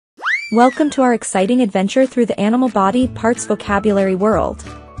Welcome to our exciting adventure through the animal body parts vocabulary world.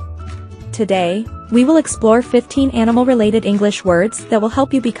 Today, we will explore 15 animal-related English words that will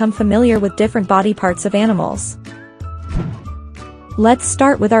help you become familiar with different body parts of animals. Let's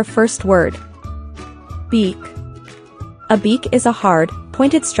start with our first word. Beak. A beak is a hard,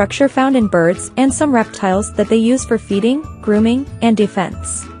 pointed structure found in birds and some reptiles that they use for feeding, grooming, and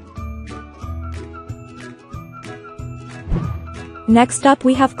defense. Next up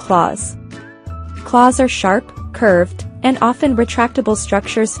we have claws. Claws are sharp, curved, and often retractable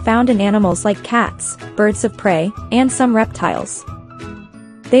structures found in animals like cats, birds of prey, and some reptiles.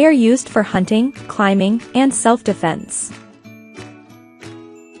 They are used for hunting, climbing, and self-defense.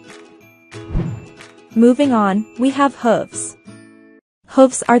 Moving on, we have hooves.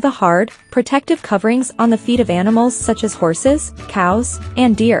 Hooves are the hard, protective coverings on the feet of animals such as horses, cows,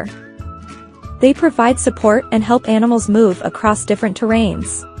 and deer. They provide support and help animals move across different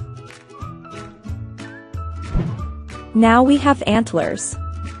terrains. Now we have antlers.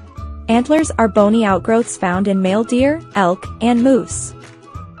 Antlers are bony outgrowths found in male deer, elk, and moose.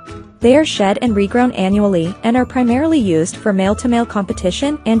 They are shed and regrown annually and are primarily used for male-to-male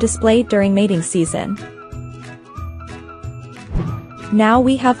competition and displayed during mating season. Now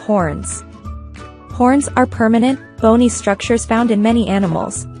we have horns. Horns are permanent, bony structures found in many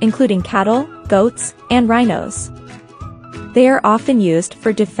animals, including cattle, goats, and rhinos. They are often used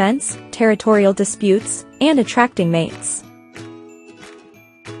for defense, territorial disputes, and attracting mates.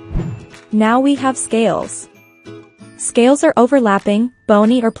 Now we have scales. Scales are overlapping,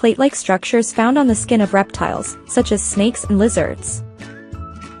 bony or plate-like structures found on the skin of reptiles, such as snakes and lizards.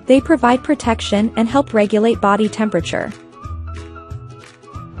 They provide protection and help regulate body temperature.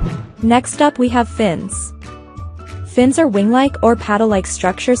 Next up we have fins. Fins are wing-like or paddle-like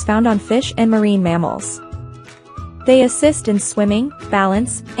structures found on fish and marine mammals. They assist in swimming,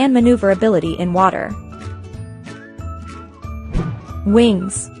 balance, and maneuverability in water.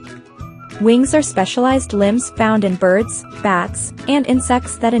 Wings. Wings are specialized limbs found in birds, bats, and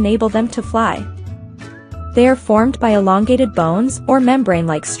insects that enable them to fly. They are formed by elongated bones or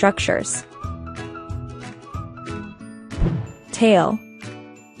membrane-like structures. Tail.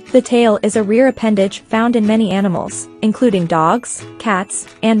 The tail is a rear appendage found in many animals, including dogs, cats,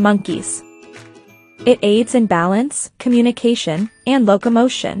 and monkeys. It aids in balance, communication, and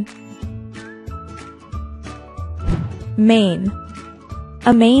locomotion. Mane.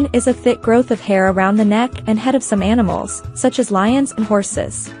 A mane is a thick growth of hair around the neck and head of some animals, such as lions and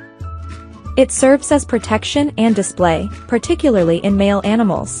horses. It serves as protection and display, particularly in male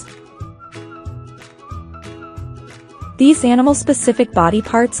animals. These animal-specific body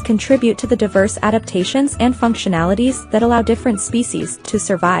parts contribute to the diverse adaptations and functionalities that allow different species to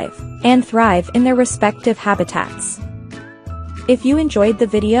survive and thrive in their respective habitats. If you enjoyed the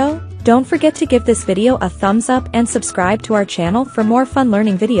video, don't forget to give this video a thumbs up and subscribe to our channel for more fun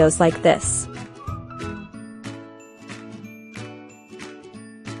learning videos like this.